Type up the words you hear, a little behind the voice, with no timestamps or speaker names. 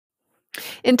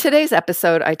In today's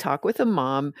episode, I talk with a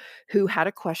mom who had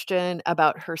a question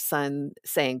about her son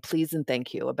saying please and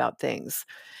thank you about things.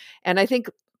 And I think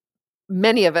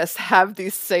many of us have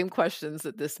these same questions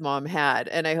that this mom had.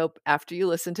 And I hope after you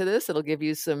listen to this, it'll give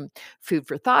you some food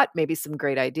for thought, maybe some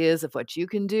great ideas of what you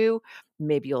can do.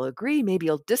 Maybe you'll agree, maybe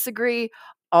you'll disagree.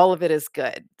 All of it is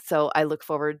good. So I look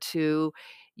forward to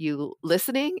you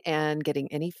listening and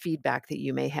getting any feedback that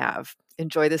you may have.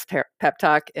 Enjoy this pep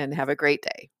talk and have a great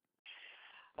day.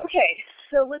 Okay,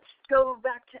 so let's go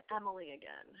back to Emily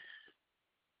again.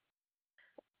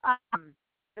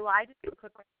 So I just have a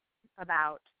quick question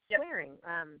about swearing.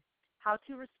 How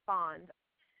to respond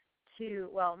to,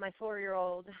 my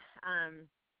 4-year-old,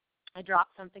 I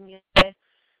dropped something yesterday,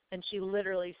 and she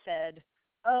literally said,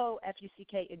 "Oh,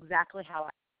 F-U-C-K," exactly how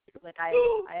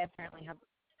I apparently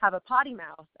have a potty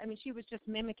mouth. I mean, she was just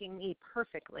mimicking me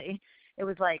perfectly. It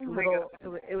was like it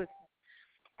was,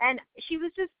 and she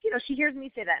was just, she hears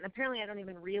me say that, and apparently I don't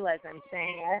even realize I'm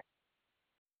saying it.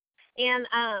 And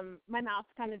my mouth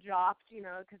kind of dropped,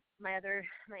 because my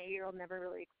 8-year-old never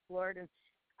really explored, and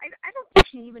I don't think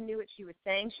she even knew what she was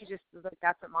saying. She just was like,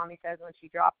 "That's what mommy says when she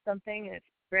drops something and it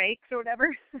breaks or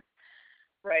whatever."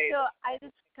 Right. So I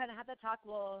just kind of had to talk.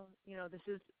 Well, this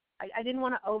is. I didn't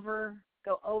want to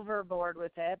go overboard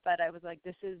with it, but I was like,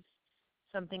 this is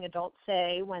something adults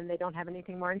say when they don't have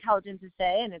anything more intelligent to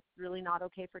say, and it's really not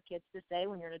okay for kids to say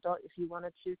when you're an adult. If you want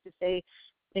to choose to say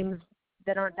things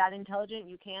that aren't that intelligent,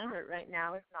 you can, but right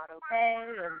now it's not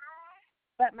okay.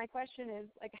 But my question is,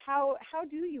 like, how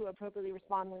do you appropriately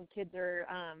respond when kids are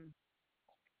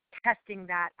testing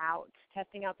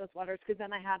out those waters? Because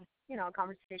then I had, a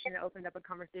conversation that opened up a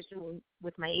conversation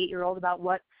with my 8-year-old about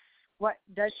what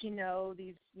does she know,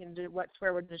 these, what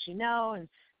swear words does she know, and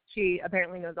she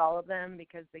apparently knows all of them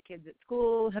because the kids at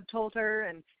school have told her,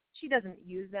 and she doesn't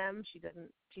use them.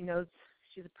 She knows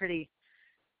she's a pretty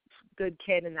good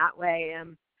kid in that way.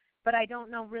 But I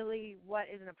don't know really what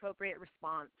is an appropriate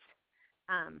response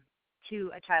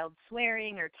to a child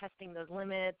swearing or testing those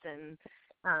limits, and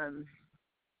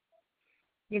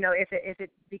if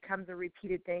it becomes a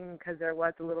repeated thing, because there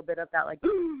was a little bit of that, like,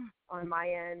 on my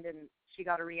end, and she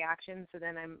got a reaction, so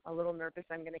then I'm a little nervous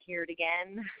I'm going to hear it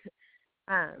again.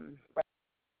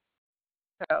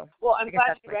 Well, I'm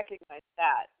glad you recognize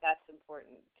that. That's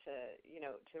important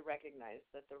to recognize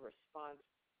that the response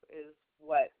is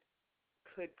what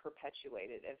could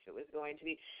perpetuate it if it was going to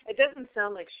be. It doesn't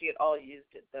sound like she at all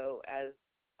used it, though, as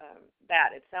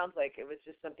that. It sounds like it was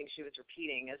just something she was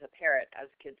repeating as a parrot,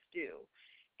 as kids do.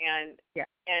 And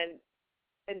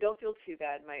don't feel too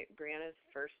bad. My Brianna's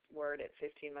first word at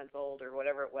 15 months old or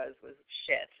whatever it was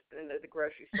shit in the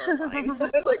grocery store line.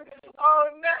 I was like, oh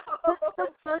no.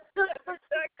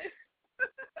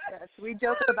 Yes, we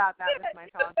joke about that with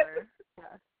my toddler.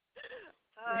 Yeah.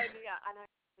 And I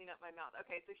clean up my mouth.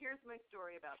 Okay, so here's my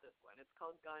story about this one. It's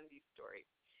called Gandhi's story.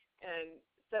 And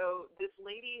so this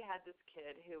lady had this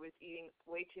kid who was eating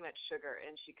way too much sugar,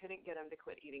 and she couldn't get him to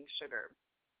quit eating sugar.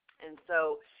 And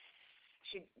so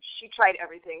she tried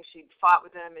everything. She fought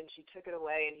with him, and she took it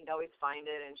away, and he'd always find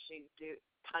it, and she'd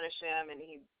punish him, and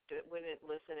he wouldn't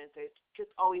listen, and so he's just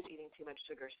always eating too much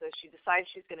sugar. So she decides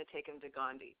she's going to take him to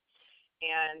Gandhi.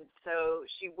 And so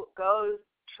she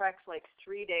treks like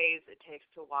 3 days it takes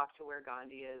to walk to where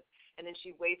Gandhi is, and then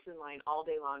she waits in line all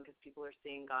day long because people are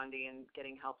seeing Gandhi and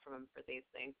getting help from him for these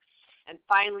things. And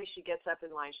finally she gets up in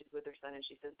line. She's with her son, and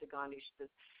she says to Gandhi, she says,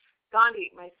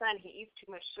 "Gandhi, my son, he eats too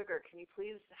much sugar. Can you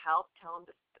please help tell him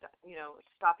to,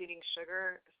 stop eating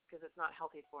sugar because it's not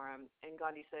healthy for him?" And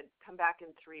Gandhi said, "Come back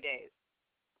in 3 days."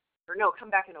 Or no,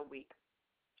 come back in a week.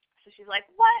 So she's like,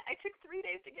 "What? I took 3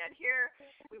 days to get here.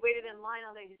 We waited in line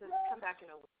all day." He says, "Come back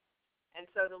in a week." And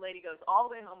so the lady goes all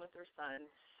the way home with her son.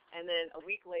 And then a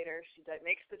week later, she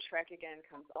makes the trek again,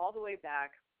 comes all the way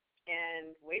back,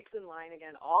 and waits in line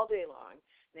again all day long.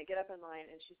 And they get up in line,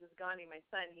 and she says, "Gandhi, my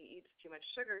son, he eats too much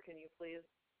sugar. Can you please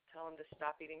tell him to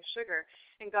stop eating sugar?"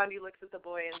 And Gandhi looks at the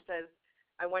boy and says,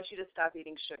 "I want you to stop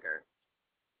eating sugar,"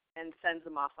 and sends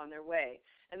them off on their way.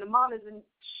 And the mom is in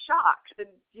shock and,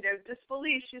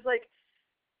 disbelief. She's like,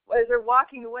 as they're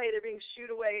walking away, they're being shooed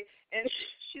away. And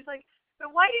she's like,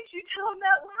 "But why didn't you tell him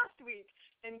that last week?"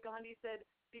 And Gandhi said,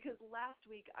 "Because last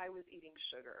week I was eating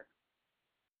sugar."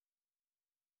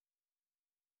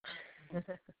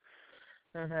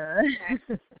 Okay.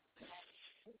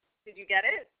 Did you get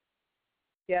it?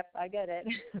 Yep, I get it.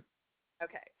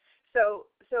 Okay. So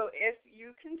if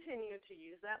you continue to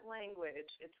use that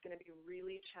language, it's going to be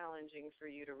really challenging for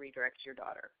you to redirect your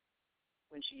daughter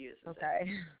when she uses it.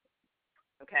 Okay.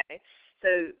 Okay.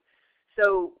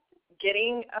 So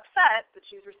getting upset that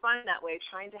she's responding that way,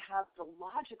 trying to have the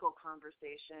logical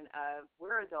conversation of,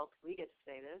 we're adults, we get to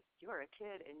say this, you're a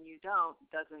kid and you don't,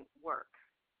 doesn't work.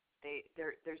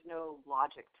 There's no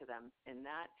logic to them in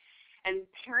that. And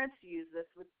parents use this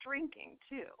with drinking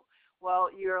too. Well,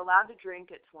 you're allowed to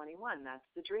drink at 21. That's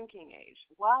the drinking age.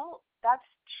 Well, that's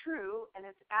true and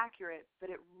it's accurate, but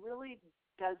it really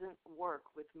doesn't work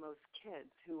with most kids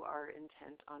who are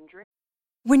intent on drinking.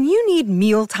 When you need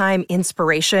mealtime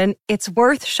inspiration, it's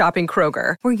worth shopping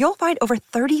Kroger, where you'll find over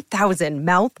 30,000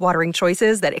 mouth-watering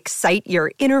choices that excite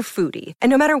your inner foodie. And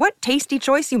no matter what tasty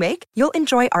choice you make, you'll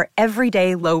enjoy our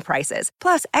everyday low prices,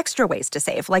 plus extra ways to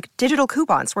save, like digital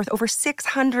coupons worth over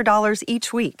 $600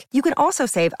 each week. You can also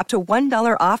save up to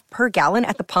 $1 off per gallon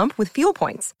at the pump with fuel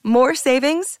points. More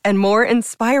savings and more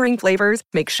inspiring flavors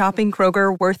make shopping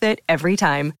Kroger worth it every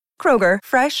time. Kroger,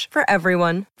 fresh for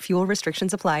everyone. Fuel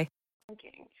restrictions apply.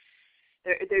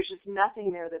 There's just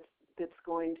nothing there that's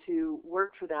going to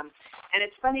work for them. And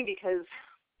it's funny because,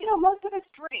 most of us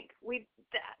drink.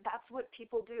 That's what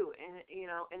people do. And,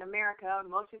 in America,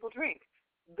 most people drink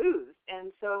booze. And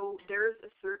so there's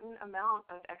a certain amount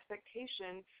of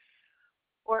expectation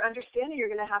or understanding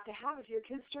you're going to have if your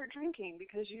kids start drinking,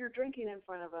 because you're drinking in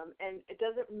front of them. And it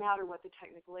doesn't matter what the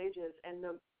technical age is. And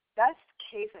the best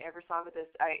case I ever saw with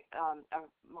this,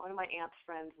 one of my aunt's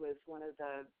friends was one of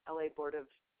the LA Board of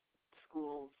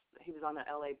Schools. He was on the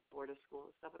LA Board of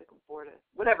Schools,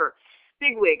 whatever,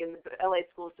 bigwig in the LA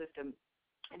school system,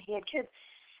 and he had kids,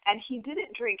 and he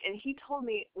didn't drink. And he told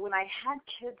me, when I had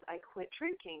kids, I quit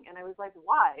drinking. And I was like,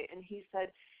 why? And he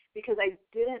said, because I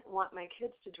didn't want my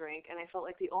kids to drink, and I felt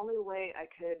like the only way I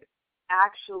could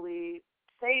actually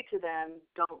say to them,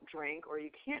 don't drink or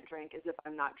you can't drink, is if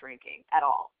I'm not drinking at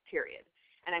all, period.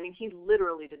 And I mean, he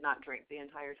literally did not drink the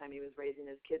entire time he was raising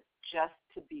his kids, just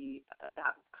to be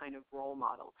that kind of role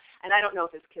model. And I don't know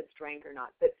if his kids drank or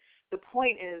not, but the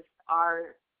point is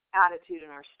our attitude and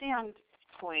our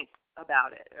standpoint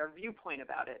about it, our viewpoint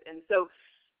about it. And so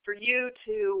for you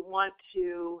to want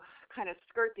to kind of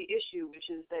skirt the issue, which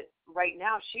is that right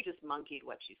now she just monkeyed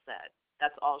what she said.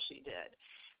 That's all she did.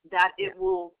 That it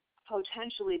will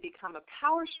potentially become a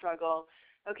power struggle.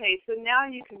 Okay, so now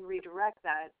you can redirect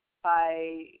that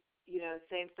by,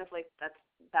 saying stuff like that's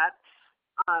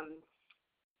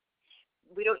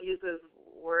we don't use those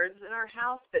words in our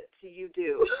house, but to you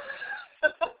do.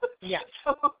 Yeah.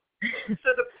 So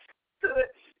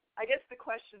I guess the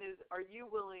question is, are you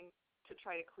willing to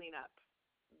try to clean up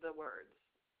the words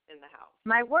in the house?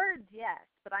 My words, yes,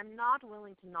 but I'm not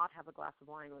willing to not have a glass of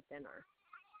wine with dinner.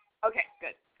 Okay,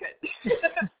 good.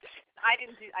 I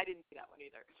didn't do that one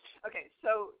either. Okay,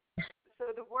 so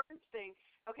the words thing.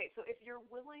 Okay, so if you're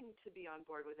willing to be on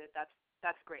board with it, that's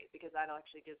great, because that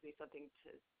actually gives me something to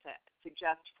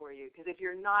suggest for you. Because if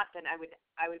you're not, then I would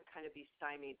kind of be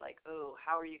stymied, like, oh,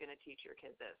 how are you going to teach your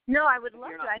kid this? No, I would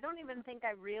love to. I don't even think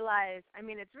I realize. I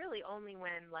mean, it's really only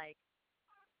when like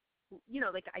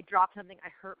I drop something,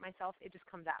 I hurt myself, it just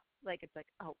comes out. Like it's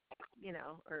like, oh,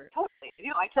 or totally.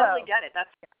 I totally get it. That's.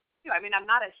 I mean, I'm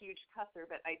not a huge cusser,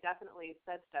 but I definitely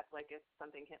said stuff like if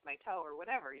something hit my toe or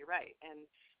whatever. You're right, and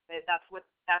that's what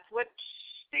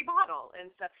they model and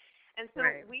stuff. And so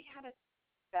we had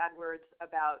bad words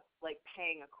about like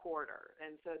paying a quarter,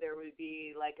 and so there would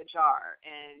be like a jar,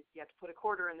 and you have to put a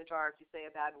quarter in the jar if you say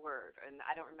a bad word. And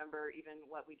I don't remember even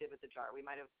what we did with the jar. We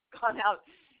might have gone out,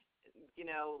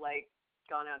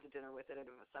 gone out to dinner with it at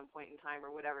some point in time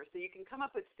or whatever. So you can come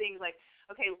up with things like,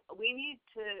 okay, we need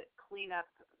to clean up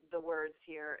the words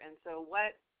here, and so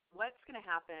what's going to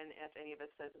happen if any of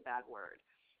us says a bad word,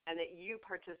 and that you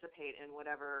participate in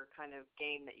whatever kind of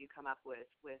game that you come up with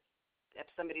if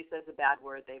somebody says a bad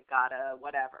word, they've got a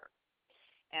whatever.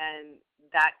 And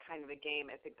that kind of a game,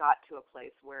 if it got to a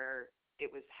place where it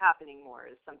was happening more,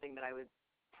 is something that I would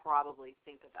probably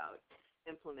think about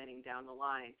implementing down the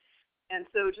line. And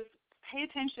so just pay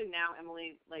attention now,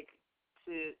 Emily,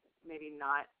 to maybe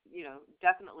not,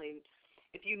 definitely,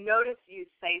 if you notice you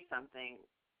say something,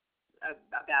 a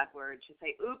bad word, just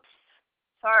say, oops,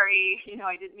 sorry,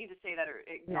 I didn't mean to say that, or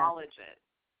acknowledge it.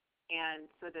 And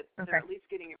so that they're at least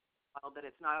getting it model that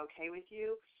it's not okay with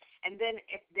you. And then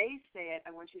if they say it,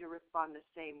 I want you to respond the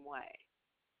same way.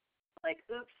 Like,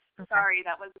 oops, sorry,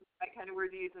 that wasn't the right kind of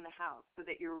word to use in the house, so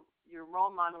that you're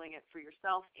role modeling it for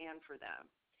yourself and for them.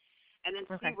 And then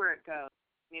see where it goes.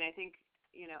 I mean, I think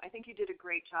you did a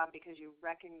great job, because you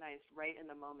recognized right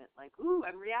in the moment, like, ooh,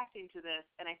 I'm reacting to this.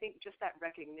 And I think just that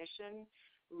recognition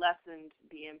lessened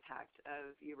the impact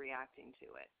of you reacting to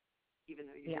it,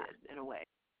 even though you did, in a way.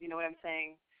 You know what I'm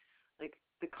saying? Like,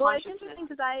 the consciousness. Well, it's interesting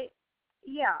because I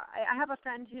have a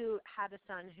friend who had a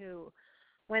son who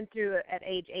went through at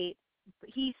age 8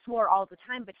 he swore all the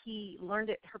time, but he learned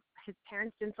it. His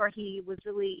parents didn't swear. He's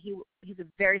a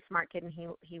very smart kid, and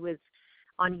he was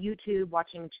on YouTube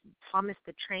watching Thomas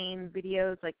the Train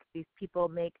videos, like these people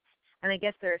make, and I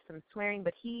guess there's some swearing,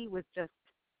 but he was just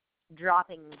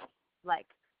dropping like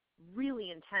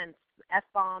really intense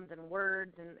F-bombs and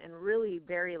words and really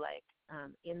very like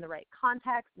in the right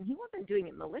context, and he wasn't doing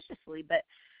it maliciously, but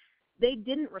they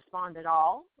didn't respond at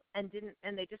all and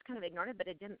they just kind of ignored it, but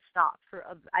it didn't stop for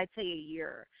I'd say a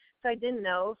year. So I didn't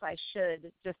know if I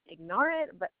should just ignore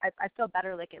it, but I feel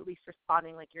better like at least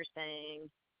responding like you're saying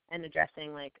and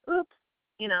addressing like, oops,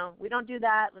 we don't do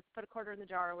that. Let's put a quarter in the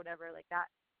jar or whatever. Like that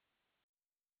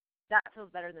feels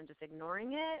better than just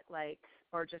ignoring it, like,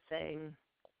 or just saying,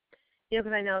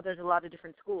 because I know there's a lot of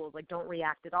different schools, like don't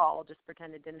react at all, just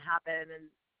pretend it didn't happen, and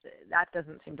that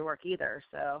doesn't seem to work either.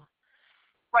 So.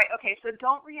 Right. Okay. So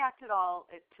don't react at all.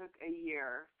 It took a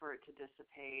year for it to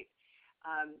dissipate.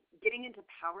 Getting into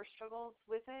power struggles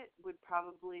with it would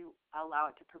probably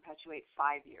allow it to perpetuate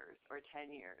 5 years or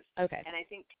 10 years. Okay. And I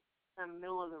think a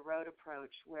middle of the road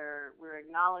approach where we're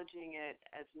acknowledging it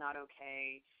as not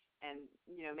okay and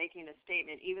making a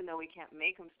statement, even though we can't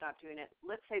make them stop doing it.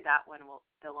 Let's say that one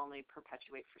they'll only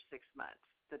perpetuate for 6 months.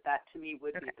 That to me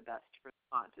would be the best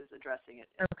response, is addressing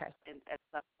it at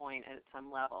some point and at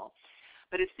some level.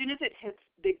 But as soon as it hits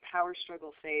big power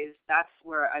struggle phase, that's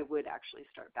where I would actually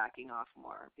start backing off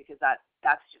more, because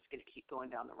that's just going to keep going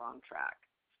down the wrong track.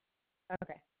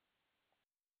 Okay.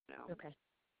 Okay.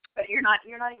 But you're not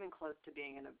even close to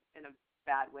being in a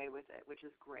bad way with it, which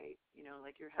is great.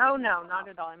 Like you're. Oh no, not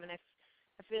at all. I mean,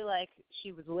 I feel like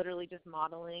she was literally just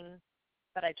modeling,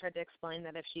 but I tried to explain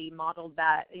that if she modeled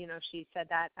that, if she said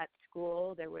that at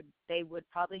school, they would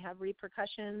probably have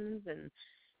repercussions, and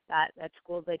that at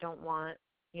school they don't want,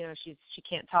 she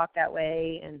can't talk that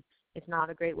way, and it's not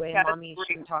a great way. And mommy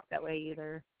shouldn't talk that way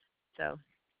either. So.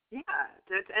 Yeah,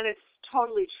 and it's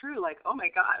totally true. Like, oh my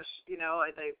gosh,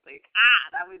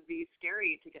 that would be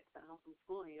scary to get sent home from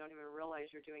school and you don't even realize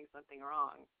you're doing something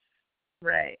wrong.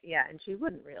 Right. Yeah, and she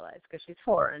wouldn't realize because she's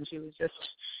 4, and she was just.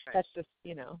 Right. That's just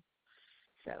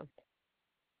So.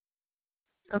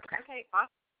 Okay. Okay. Awesome.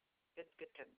 Good.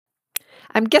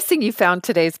 I'm guessing you found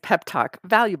today's pep talk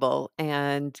valuable,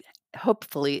 and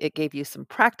hopefully it gave you some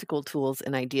practical tools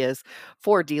and ideas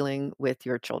for dealing with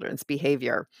your children's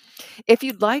behavior. If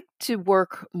you'd like to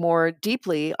work more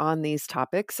deeply on these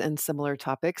topics and similar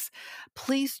topics,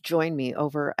 please join me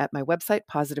over at my website,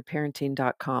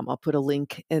 positiveparenting.com. I'll put a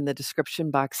link in the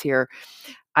description box here.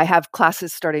 I have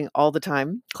classes starting all the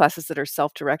time, classes that are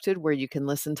self-directed where you can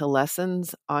listen to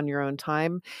lessons on your own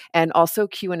time, and also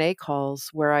Q&A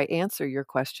calls where I answer your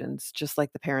questions, just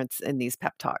like the parents in these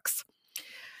pep talks.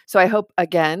 So I hope,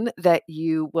 again, that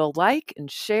you will like and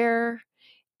share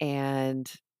and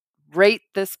rate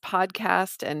this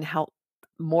podcast and help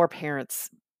more parents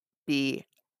be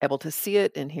able to see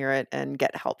it and hear it and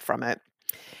get help from it.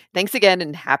 Thanks again,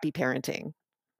 and happy parenting.